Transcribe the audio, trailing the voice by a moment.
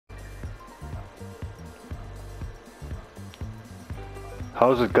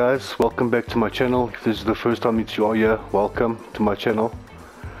How's it, guys? Welcome back to my channel. If this is the first time you are here, welcome to my channel.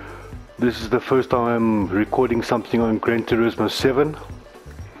 This is the first time I'm recording something on Gran Turismo 7.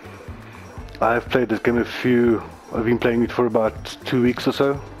 I have played this game I've been playing it for about 2 weeks or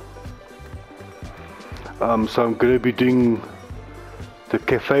so. So I'm going to be doing the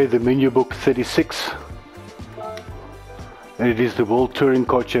cafe, the menu book 36, and it is the World Touring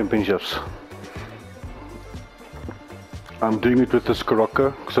Car Championships. I'm doing it with the Scirocco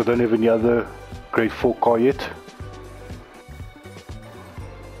because I don't have any other grade 4 car yet.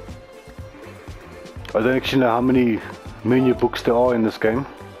 I don't actually know how many menu books there are in this game,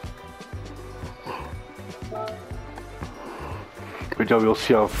 but we'll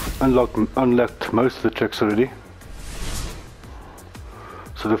see. I've unlocked most of the tracks already.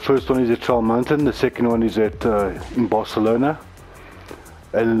 So the first one is at Trial Mountain, the second one is at in Barcelona,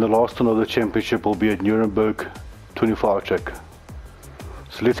 and then the last one of the championship will be at Nuremberg 24-hour track.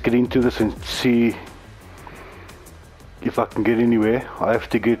 So let's get into this and see if I can get anywhere. I have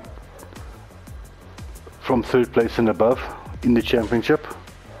to get from 3rd place and above in the championship.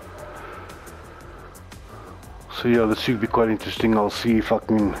 So yeah, this should be quite interesting. I'll see if I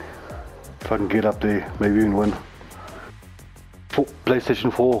can get up there, maybe even win.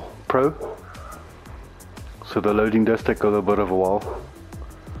 PlayStation 4 Pro. So the loading does take a little bit of a while,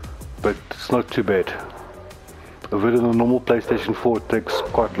 but it's not too bad. Over the normal PlayStation 4 it takes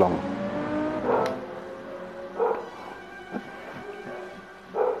quite long.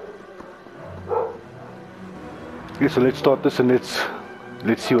 Okay, so let's start this and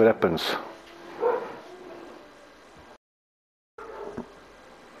let's see what happens.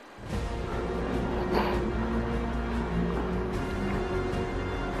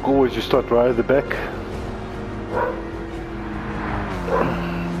 Always you start right at the back.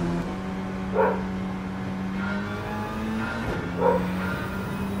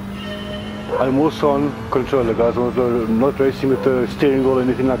 I'm also on controller, guys. I'm not racing with the steering wheel or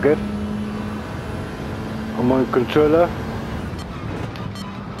anything like that. I'm on controller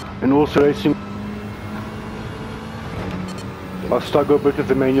and also racing. I'll struggle a bit with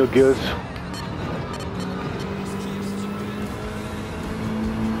the manual gears.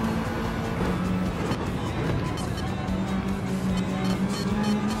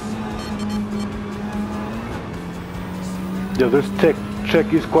 Yeah, this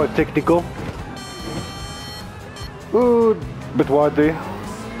track is quite technical. Ooh, bit wide there.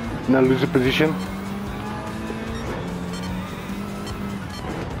 Now lose the position.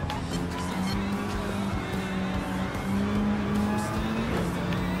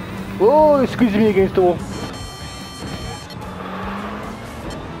 Oh, it squeezed me against the wall.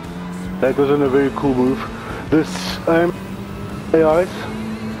 That wasn't a very cool move. This AIs.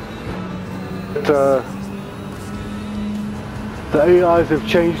 The AIs have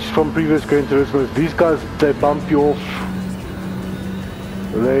changed from previous Gran Turismos. These guys, they bump you off.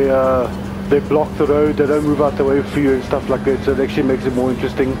 They block the road. They don't move out the way for you and stuff like that. So it actually makes it more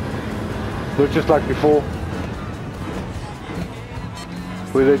interesting. Not just like before,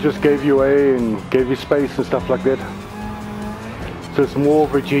 where they just gave you away and gave you space and stuff like that. So it's more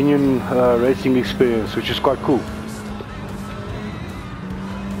of a genuine racing experience, which is quite cool.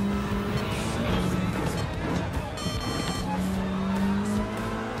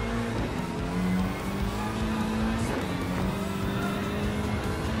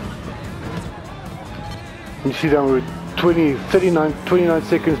 You see that we're 29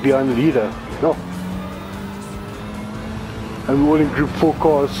 seconds behind the leader. No. And we're all in group 4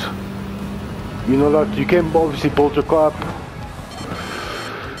 cars. You know that you can obviously build your car up,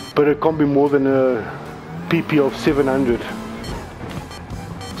 but it can't be more than a PP of 700.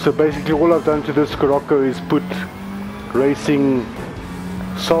 So basically all I've done to this Scirocco is put racing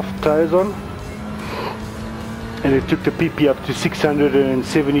soft tires on, and it took the PP up to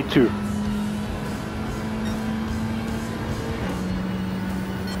 672.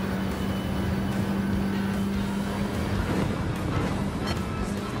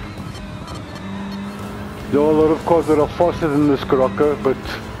 There are a lot of cars that are faster than the Scirocco, but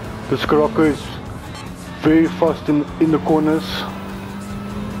the Scirocco is very fast in the corners.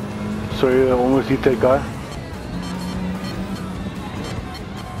 Sorry, I almost hit that guy.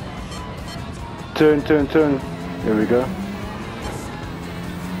 Turn. There we go.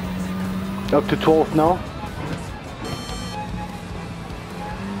 Up to 12th now.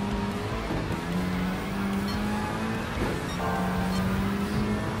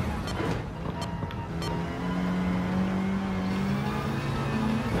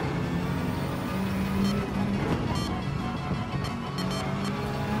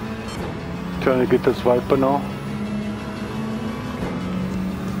 Trying to get this Viper now.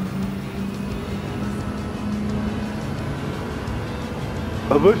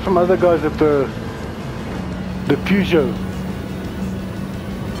 I've heard from other guys that the Peugeot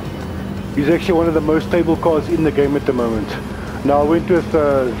is actually one of the most stable cars in the game at the moment. Now I went with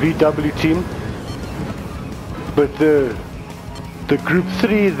the VW team, but the Group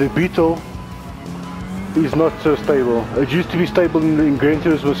 3, the Beetle, is not so stable. It used to be stable in Gran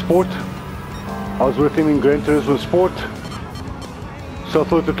Turismo Sport. I was with him in Gran Turismo Sport, so I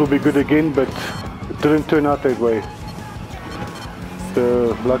thought it would be good again, but it didn't turn out that way.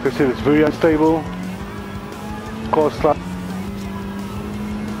 Like I said, it's very unstable. Car slide.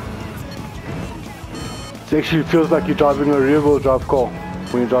 It actually feels like you're driving a rear-wheel drive car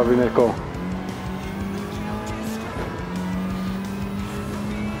when you're driving that car.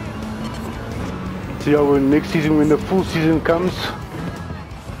 So yeah, when next season, when the full season comes,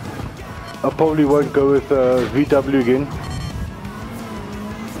 I probably won't go with VW again.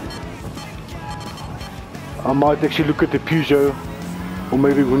 I might actually look at the Peugeot, or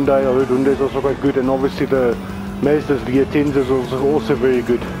maybe Hyundai. I heard Hyundai is also quite good, and obviously the Mazda's V10s is also very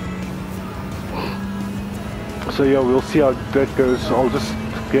good. So yeah, we'll see how that goes. I'll just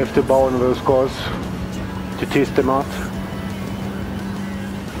have to buy one of those cars to test them out.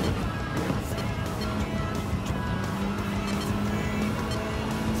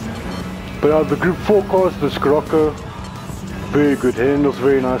 But the Group 4 cars, the Scirocco, very good, handles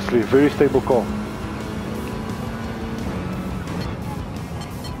very nicely, very stable car.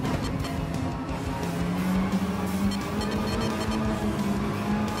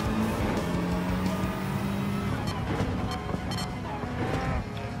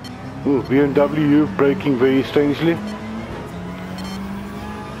 Ooh, BMW braking very strangely.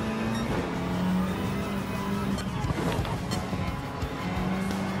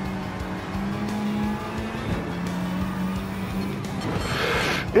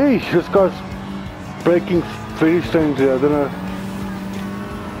 Hey, this guy's braking very strangely, I don't know.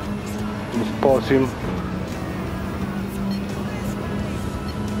 Let's pass him.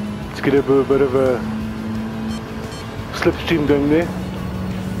 Let's get a bit of a slipstream going there.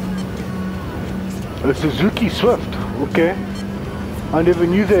 A Suzuki Swift, okay. I never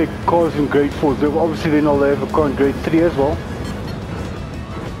knew they had cars in grade 4. Obviously they know they have a car in grade 3 as well.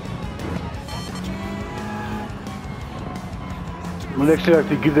 I'd actually like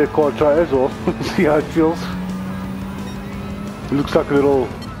to give that car a try as well, see how it feels. It looks like a little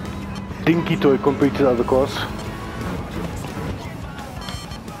dinky toy compared to the other cars.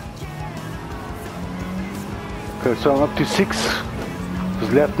 Okay, so I'm up to 6. This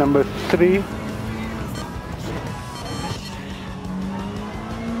is lap number 3.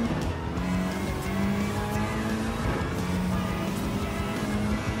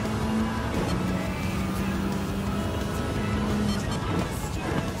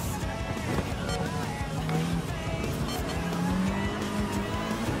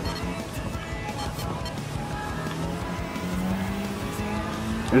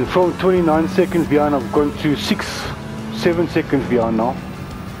 And from 29 seconds behind, I've gone to 7 seconds behind now.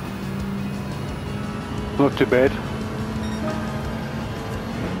 Not too bad.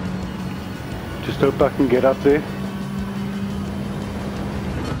 Just hope I can get up there.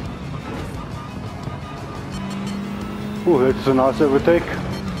 Oh, that's a nice overtake.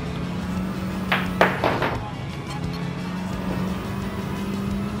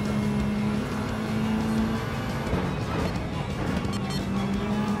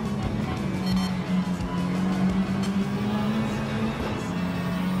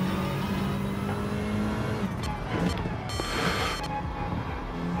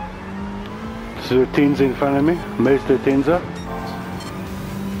 So the Tenza in front of me, Mazda Tenza.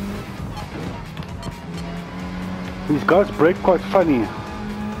 These guys brake quite funny.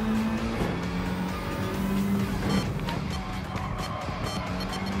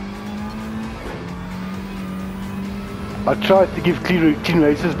 I tried to give clean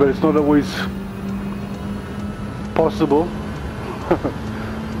races, but it's not always possible.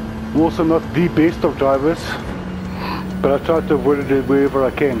 I'm also not the best of drivers, but I try to avoid it wherever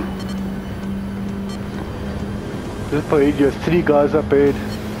I can. This page has 3 guys up ahead.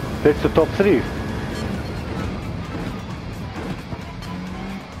 That's the top 3.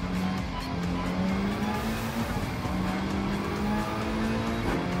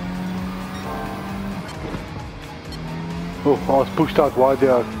 Oh, I was pushed out wide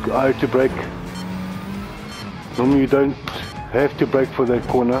there. I had to brake. Normally you don't have to brake for that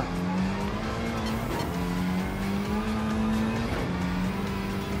corner.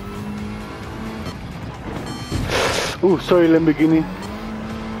 Oh, sorry Lamborghini.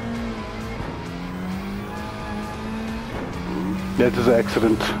 That is an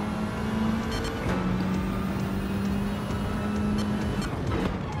accident.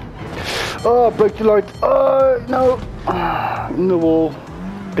 Oh, brake your light. Oh, no. In the wall.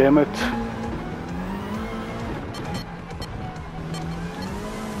 Damn it.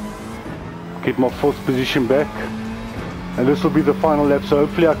 Get my fourth position back. And this will be the final lap, so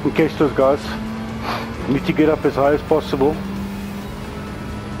hopefully I can catch those guys. Need to get up as high as possible.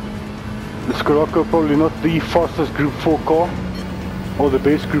 The Scirocco probably not the fastest Group 4 car, or the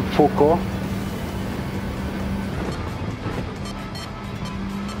best Group 4 car.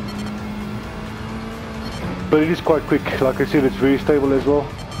 But it is quite quick, like I said, it's very stable as well.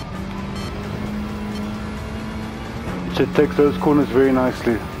 So it takes those corners very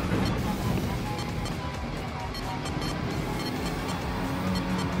nicely.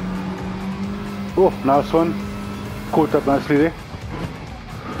 Oh, nice one. Caught up nicely there.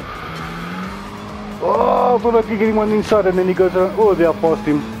 Oh, I thought I'd be getting one inside and then he goes around. Oh, they are past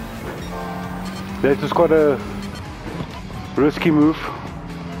him. That was quite a risky move.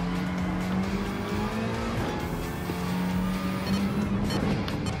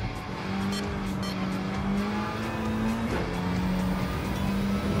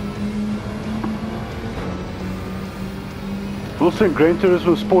 Also in Gran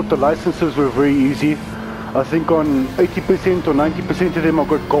Turismo Sport the licenses were very easy. I think on 80% or 90% of them I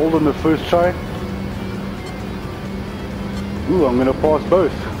got gold on the first try. Ooh, I'm going to pass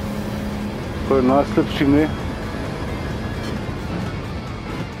both. Got a nice slipstream there.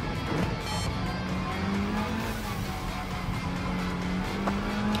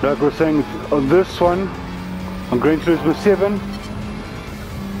 Like I was saying, on this one, on Gran Turismo 7,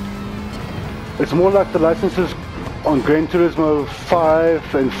 it's more like the licenses on Gran Turismo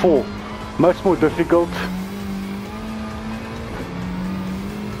 5 and 4. Much more difficult.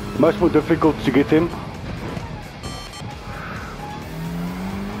 Much more difficult to get them.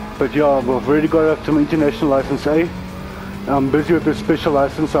 But yeah, I've already got up to my international license A. I'm busy with the special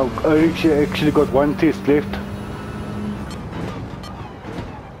license. I actually got one test left.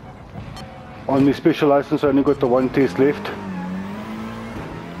 On the special license I only got the one test left.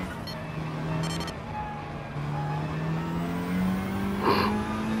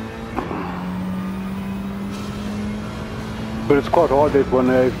 But it's quite hard that one.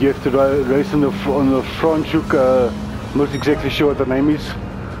 You have to race on the Franschhoek. I'm not exactly sure what the name is.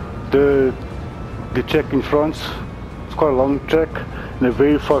 The track in France. It's quite a long track and a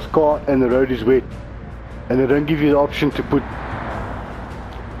very fast car, and the road is wet. And they don't give you the option to put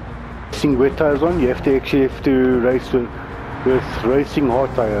racing wet tires on. You have to actually race with racing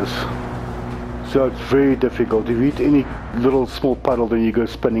hard tires. So it's very difficult. If you hit any little small puddle, then you go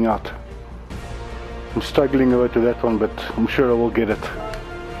spinning out. I'm struggling a bit with that one, but I'm sure I will get it.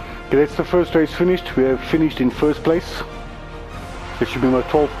 Okay, that's the first race finished. We have finished in first place. There should be my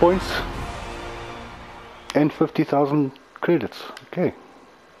 12 points and 50,000 credits. Okay.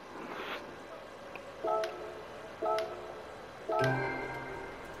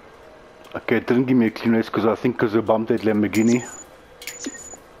 Okay, it didn't give me a clean race because I I bumped that Lamborghini.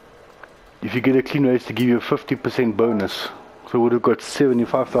 If you get a clean race, they give you a 50% bonus. So we would have got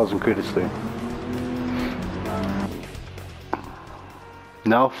 75,000 credits there.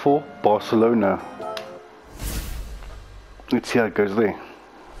 Now for Barcelona. Let's see how it goes there.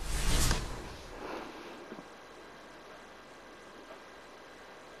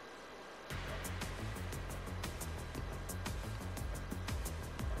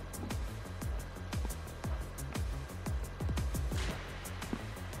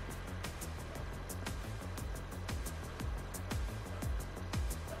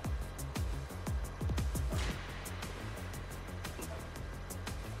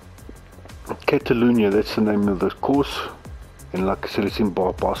 Catalonia, that's the name of the course, and like I said, it's in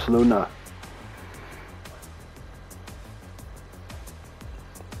Barcelona.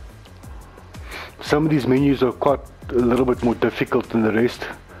 Some of these menus are quite a little bit more difficult than the rest.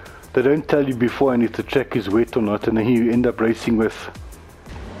 They don't tell you beforehand if the track is wet or not, and then you end up racing with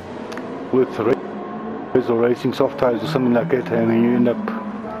race or racing soft tires or something like that, and then you end up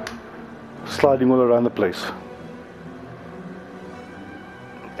sliding all around the place.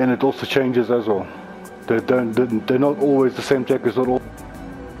 And it also changes as well. They're not always the same track. It's not all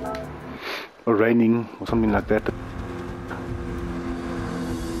or raining or something like that.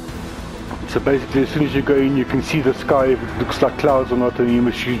 So basically, as soon as you go in, you can see the sky if it looks like clouds or not, and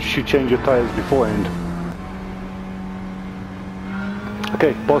you should change your tires beforehand.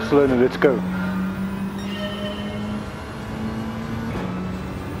 Okay, Barcelona, let's go.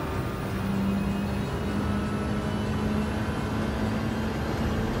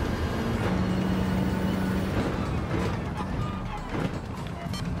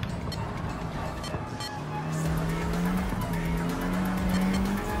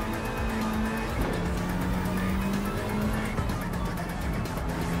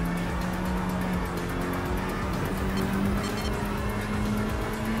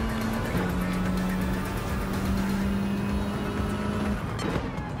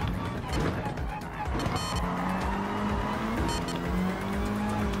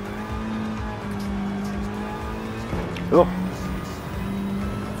 Oh.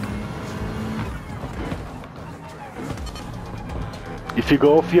 If you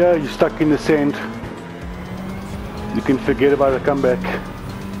go off here, you're stuck in the sand. You can forget about the comeback.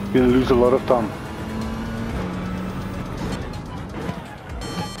 You're gonna lose a lot of time.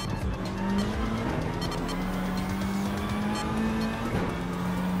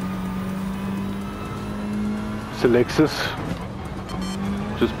 It's a Lexus.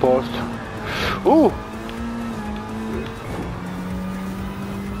 Just passed. Ooh!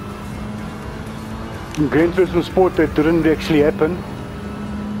 In Gran Turismo Sport that didn't actually happen.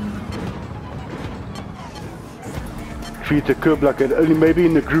 If you hit a curb like that, only maybe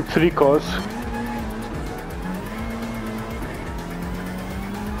in the Group 3 cars.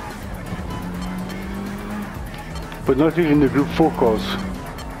 But not really in the Group 4 cars.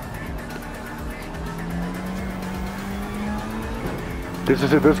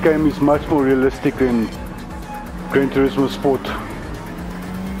 This game is much more realistic than Gran Turismo Sport.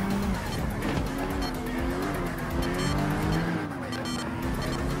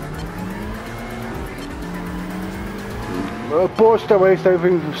 Porsche away, stay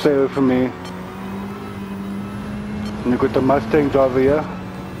away from me. And you've got the Mustang driver here.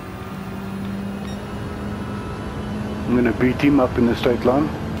 I'm going to beat him up in the straight line.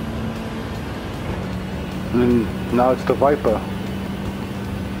 And then now it's the Viper.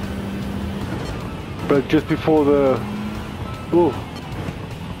 But just before the... Ooh.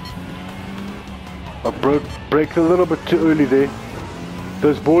 I braked a little bit too early there.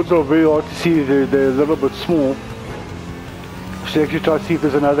 Those boards are very hard to see, they're a little bit small. I should actually try to see if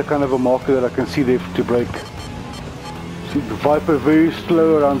there's another kind of a marker that I can see there to brake. See the Viper very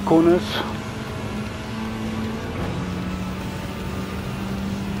slow around corners.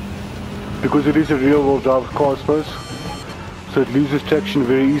 Because it is a real world drive car, I suppose. So it loses traction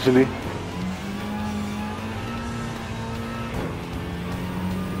very easily.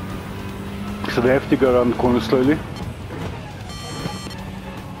 So they have to go around the corner slowly.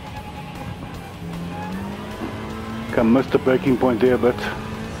 I missed the braking point there a bit,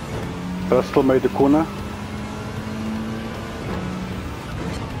 but I still made the corner.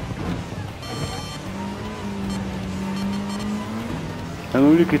 And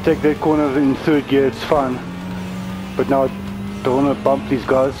when you can take that corner in third gear, it's fine. But now I don't want to bump these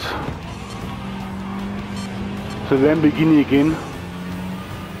guys. So Lamborghini again.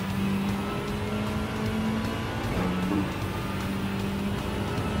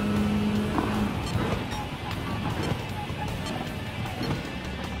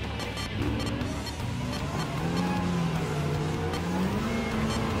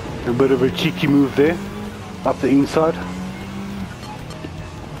 A bit of a cheeky move there, up the inside.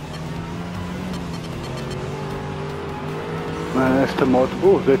 That's the mod.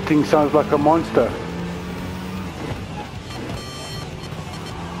 Oh, that thing sounds like a monster.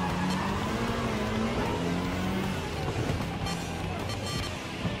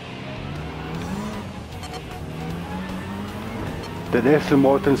 That Aston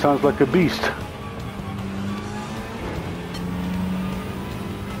Martin sounds like a beast.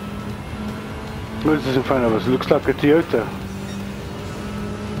 What is this in front of us? It looks like a Toyota.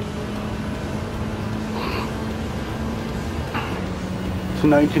 It's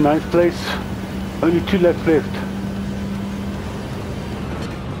 99th place. Only 2 laps left.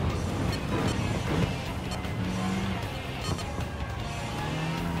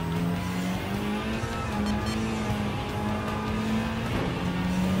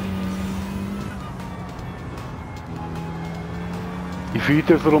 If you hit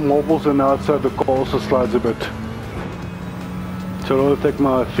those little marbles on the outside, the car also slides a bit. So I'll take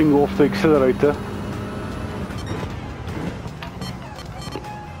my finger off the accelerator.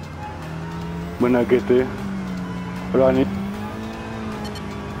 When I get there, run it.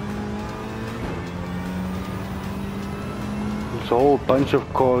 There's a whole bunch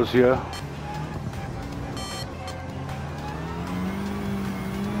of cars here.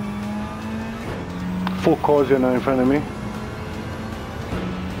 Four cars here now in front of me.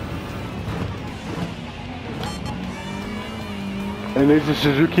 And there's a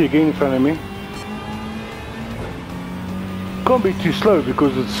Suzuki again in front of me. Can't be too slow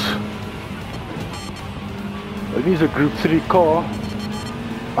because it is a Group 3 car.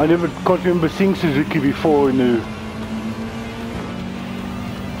 I can't remember seeing Suzuki before in the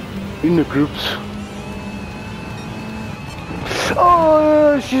groups.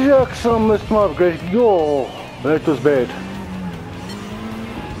 Oh, shucks, I missed my upgrade. Oh, that was bad.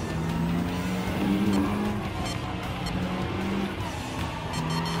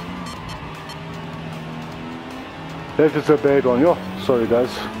 That is a bad one. Oh, sorry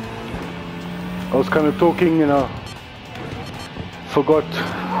guys. I was kind of talking, you know, Forgot.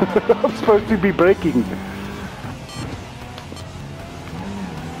 I'm supposed to be braking.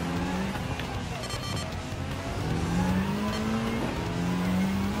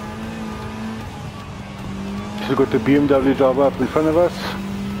 So we've got the BMW driver up in front of us.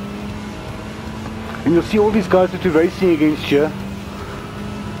 And you'll see all these guys that we're racing against here.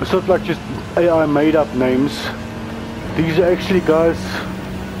 It's not like just AI made up names. These are actually guys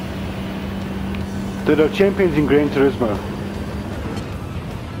that are champions in Gran Turismo.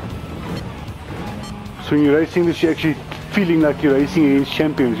 So when you're racing this, you're actually feeling like you're racing against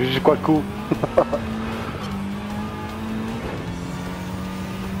champions, which is quite cool.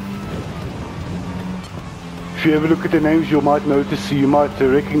 If you ever look at the names, you might notice, you might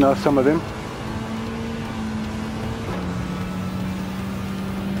recognize some of them.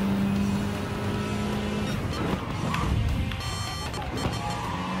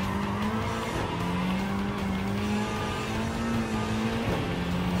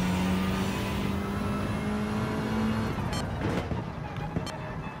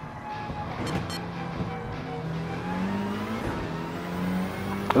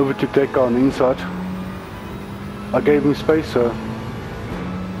 Overtook that guy on the inside. I gave him space, so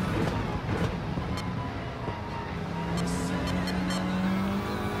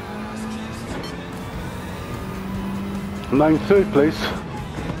I'm now in third place.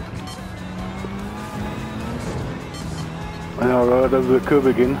 And I rode over the curb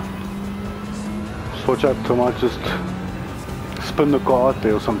again. Just watch out, I might just spin the car out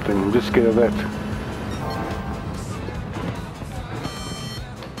there or something. I'm just scared of that.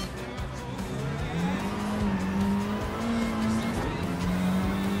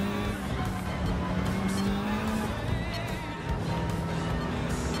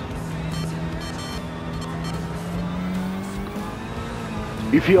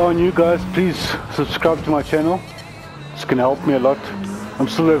 If you are new guys, please subscribe to my channel. It's gonna help me a lot. I'm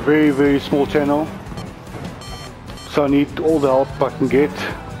still a very small channel, so I need all the help I can get.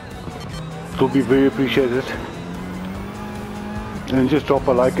 It will be very appreciated. And just drop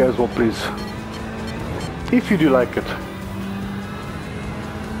a like as well, please, if you do like it.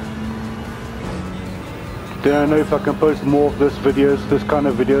 Then I know if I can post more of this kind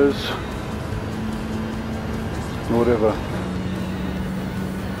of videos, whatever.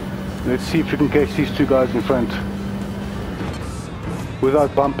 Let's see if we can catch these two guys in front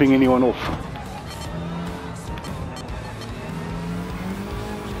without bumping anyone off.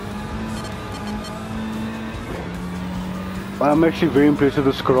 I'm actually very impressed with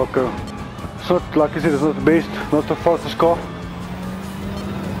this Scirocco. It's not, like I said, it's not the best, not the fastest car,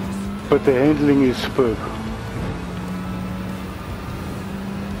 but the handling is superb.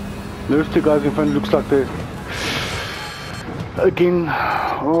 Those two guys in front looks like they're again,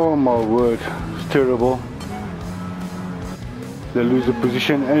 oh my word, it's terrible. They lose a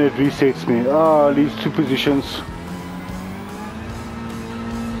position and it resets me. Leaves two positions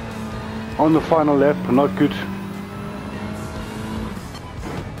on the final lap, not good.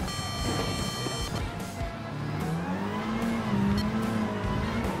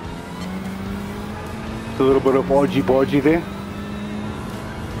 A little bit of argy-bargy there.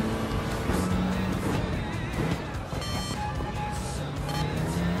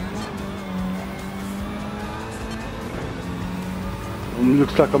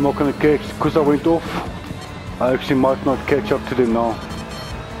 Looks like I'm not going to catch, because I went off. I actually might not catch up to them now.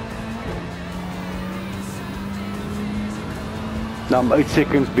 Now I'm 8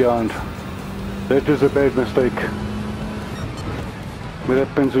 seconds behind. That was a bad mistake. What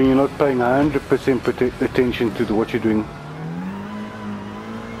happens when you're not paying 100% attention to what you're doing.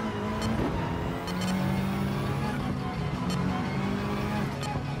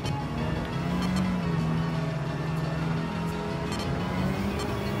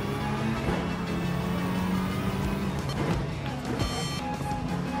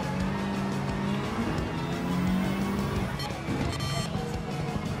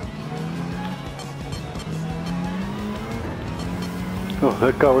 Oh,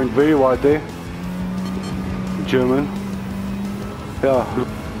 that guy went very wide there. German. Yeah,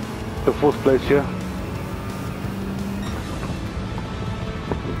 the fourth place here.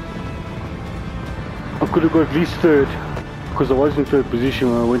 I could have got at least third, because I was in third position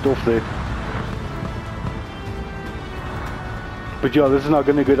when I went off there. But yeah, this is now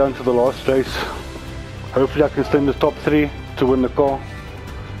going to go down to the last race. Hopefully I can stay in the top 3 to win the car,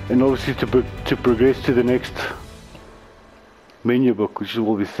 and obviously to progress to the next menu book, which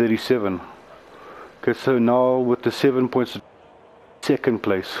will be 37. Okay, so now with the 7 points, second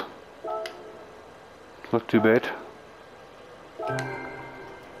place. Not too bad.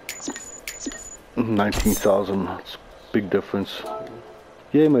 19,000, it's a big difference.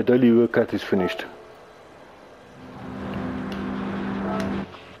 Yeah, my daily workout is finished.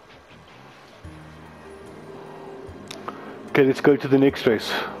 Okay, let's go to the next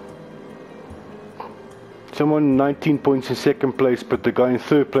race. Someone 19 points in second place, but the guy in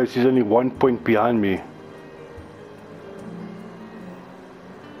third place is only 1 point behind me.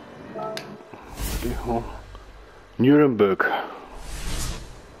 Nuremberg.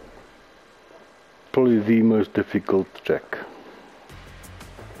 Probably the most difficult track.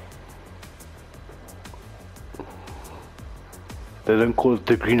 They don't call it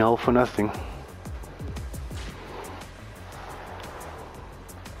the Green Hell for nothing.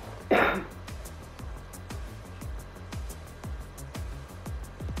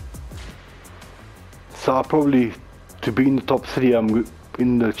 So I probably, to be in the top 3, I'm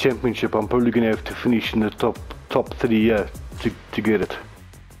in the championship, I'm probably going to have to finish in the top 3, yeah, to get it.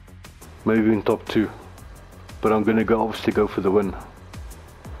 Maybe in top 2, but I'm going to obviously go for the win.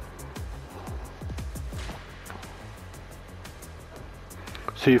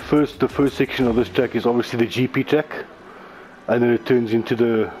 So the first section of this track is obviously the GP track, and then it turns into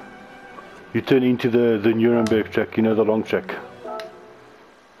the Nuremberg track, you know, the long track.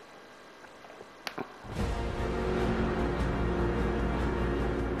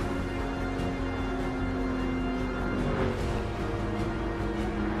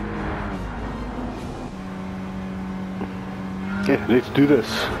 Yeah, let's do this.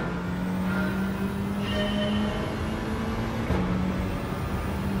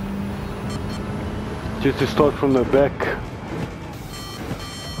 Just to start from the back,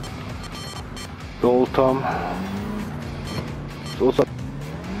 the whole time. It's also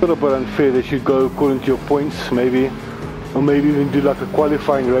a little bit unfair. They should go according to your points, maybe, or maybe even do like a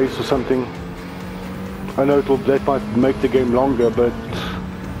qualifying race or something. I know that might make the game longer, but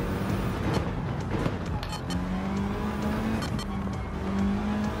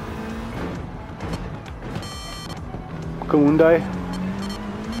come on, Hyundai.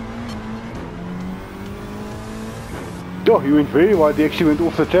 Oh, he went very wide. He actually went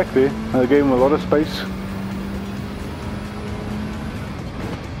off the track there. I gave him a lot of space.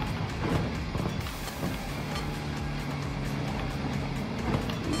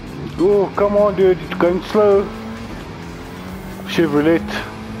 Oh, come on, dude. It's going slow. Chevrolet.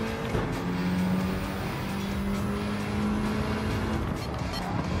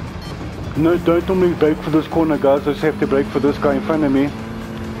 No, don't normally brake for this corner, guys. I just have to brake for this guy in front of me.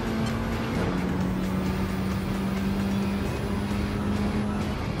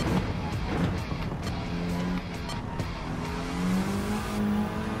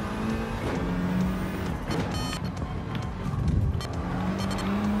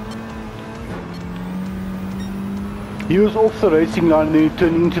 He was off the racing line and then he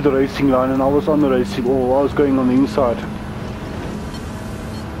turned into the racing line, and I was on the racing, or I was going on the inside.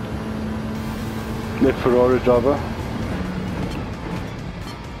 That Ferrari driver.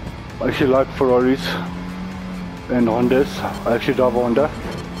 I actually like Ferraris and Hondas. I actually drive a Honda.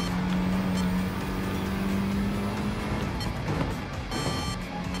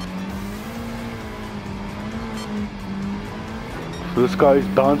 So this guy is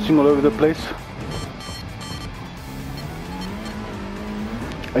bouncing all over the place.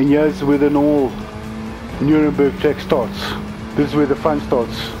 And here's where the normal Nuremberg track starts. This is where the fun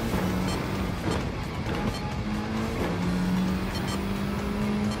starts.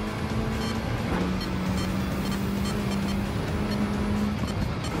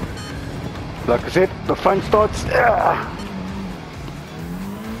 Like I said, the fun starts.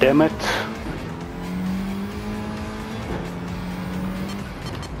 Damn it.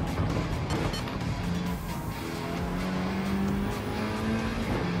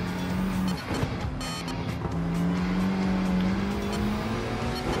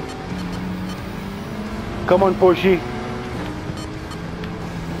 Come on, Porsche.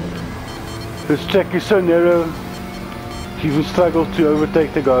 This track is so narrow, you even struggle to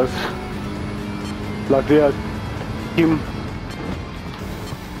overtake the guys. Like they are him.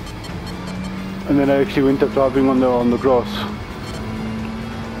 And then I actually went up driving on the grass.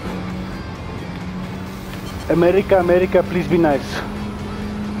 America, America, please be nice.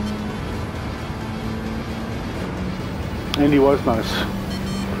 And he was nice.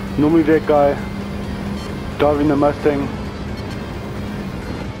 Normally that guy driving the Mustang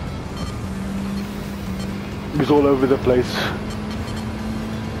is all over the place.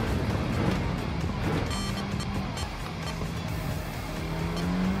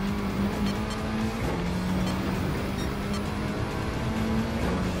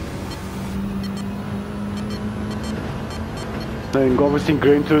 And obviously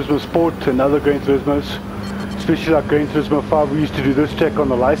Gran Turismo Sport and other Gran Turismos, Especially like Gran Turismo 5, we used to do this track on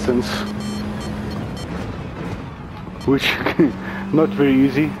the license, which not very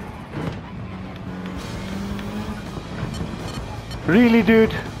easy. Really,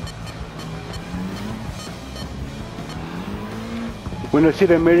 dude? When I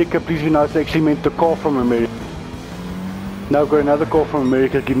said America, please be nice, I actually meant the car from America. Now I've got another car from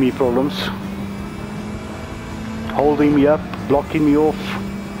America give me problems. Holding me up, blocking me off.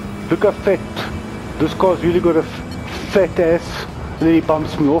 Look how fat. This car's really got a fat ass. And then he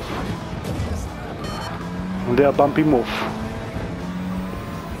bumps me off. And then I bump him off.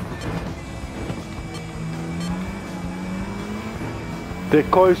 The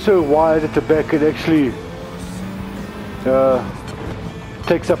car is so wide at the back, it actually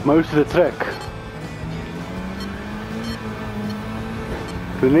takes up most of the track.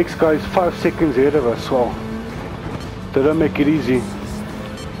 The next guy is 5 seconds ahead of us. Well, they don't make it easy.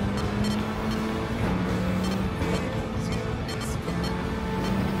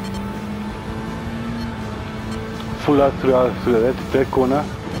 Full out through that corner.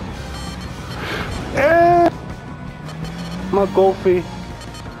 And my golfie.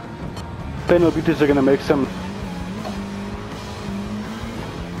 Panel beaters are gonna make some.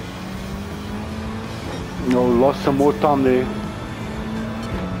 No, lost some more time there.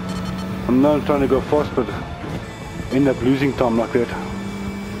 I'm not trying to go fast, but end up losing time like that.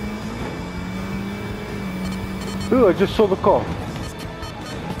 Oh, I just saw the car.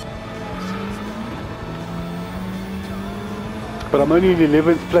 But I'm only in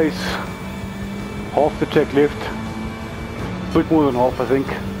 11th place. Half the track left. A bit more than half, I think.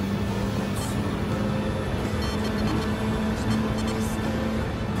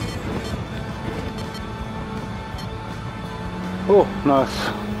 Oh,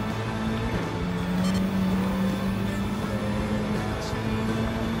 nice.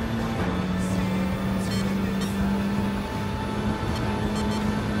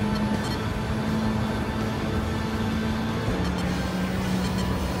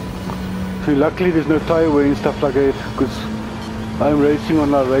 So luckily there's no tire wear and stuff like that, because I'm racing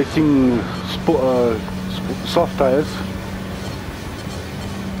on our racing soft tires,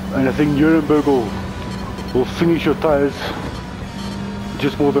 and I think Nuremberg will finish your tires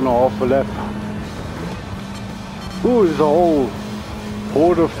just more than a half a lap. Oh, there's a whole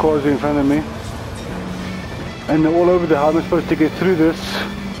horde of cars in front of me, and they're all over the. How am I supposed to get through this?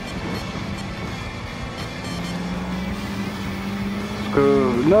 Let's go.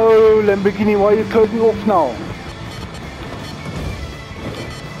 No, Lamborghini, why are you closing off now?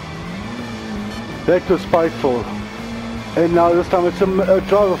 That was spiteful. And now this time it's a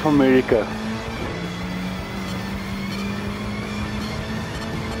driver from America.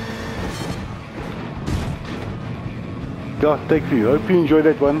 God, thank you. Hope you enjoyed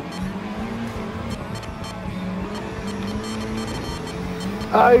that one.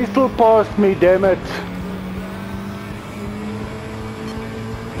 Ah, he still passed me, damn it.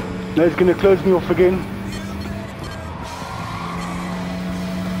 Now he's gonna close me off again.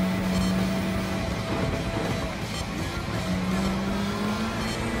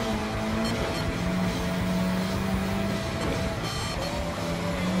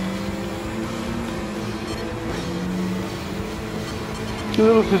 The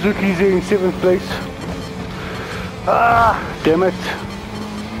little Suzuki's there in 7th place. Ah, damn it.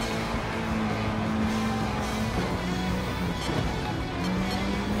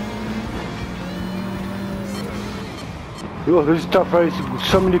 Oh, this is tough race.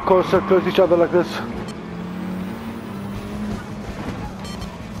 So many cars so close to each other like this.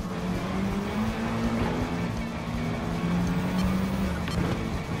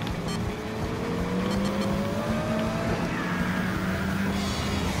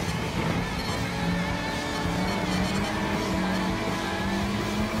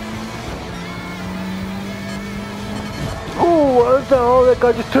 Oh, what the hell? That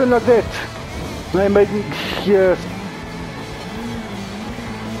guy just turned like that. They made me. Yes.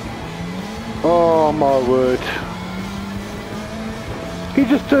 Oh my word. He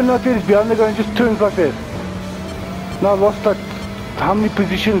just turned like that, he's behind the guy and just turns like that. Now I lost like how many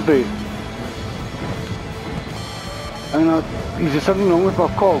positions there? And is there something wrong with my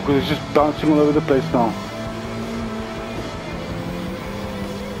car? Because it's just bouncing all over the place now.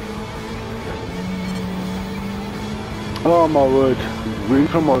 Oh my word. We're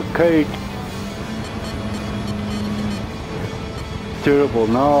from arcade. Terrible.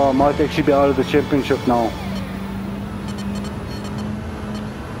 Now I might actually be out of the championship now.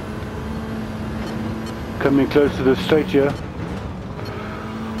 Coming close to the straight here.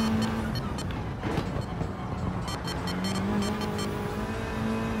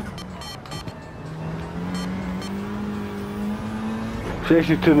 So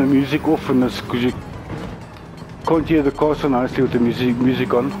actually turn the music off in this because you can't hear the car so nicely with the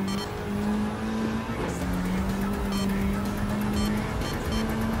music on.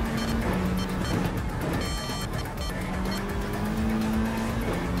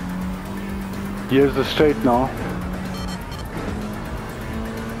 Here's the straight now.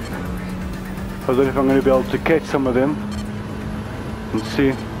 I don't know if I'm going to be able to catch some of them and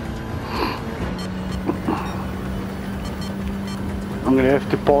see. I'm going to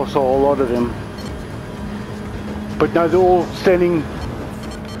have to pass a whole lot of them. But now they're all standing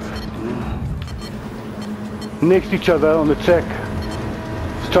next to each other on the track.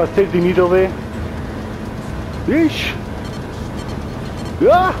 Let's try to thread the needle there. Yeesh!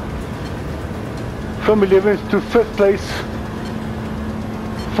 Yeah! From 11th to 5th place,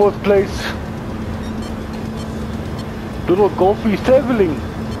 4th place. Little golfy is traveling.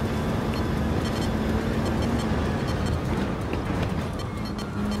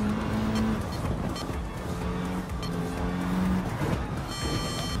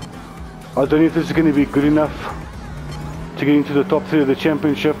 I don't know if this is going to be good enough to get into the top 3 of the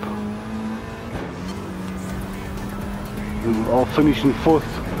championship. I'll finish in 4th.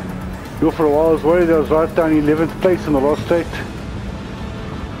 For a while I was worried I was right down 11th place in the last straight.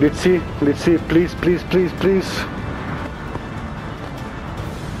 Let's see, please, please, please, please.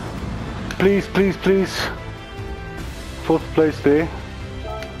 Please, please, please. 4th place there.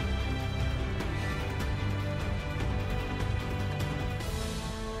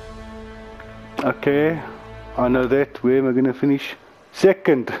 Okay, I know that. Where am I going to finish?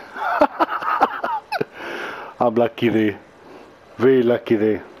 2nd. I'm lucky there. Very lucky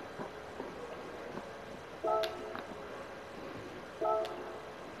there.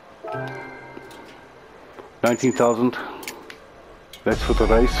 19,000. That's for the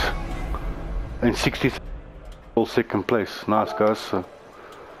race. And 60,000 for 2nd place. Nice, guys. So I'm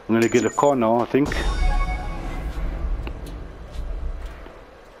going to get a car now, I think.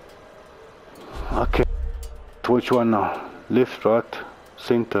 Okay. Which one now? Left, right,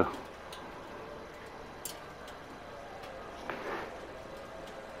 center.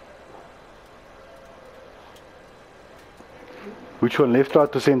 Which one? Left,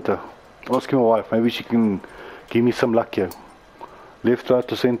 right, or center? Ask my wife. Maybe she can give me some luck here. Left,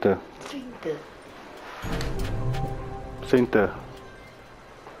 right, or center? Center. Center.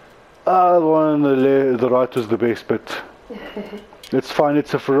 Ah, the one on the right was the best, but it's fine.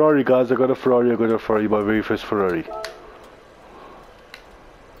 It's a Ferrari, guys. I got a Ferrari. My very first Ferrari.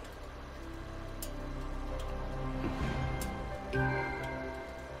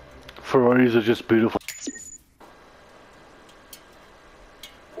 Ferraris are just beautiful.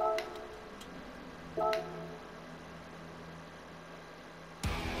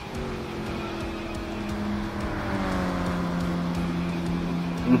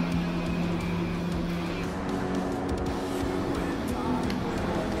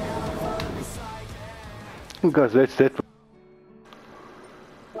 Guys, that's that.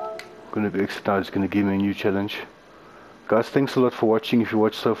 Gonna be exercise, gonna give me a new challenge. Guys, thanks a lot for watching. If you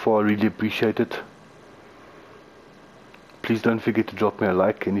watched so far, I really appreciate it. Please don't forget to drop me a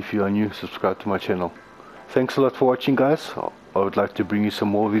like, and if you are new, subscribe to my channel. Thanks a lot for watching, guys. I would like to bring you some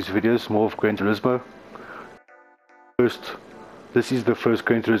more of these videos, more of Gran Turismo. This is the first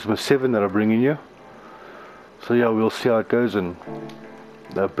Gran Turismo 7 that I'm bringing you. So yeah, we'll see how it goes, and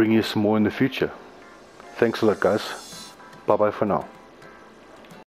I'll bring you some more in the future. Thanks a lot, guys. Bye bye for now.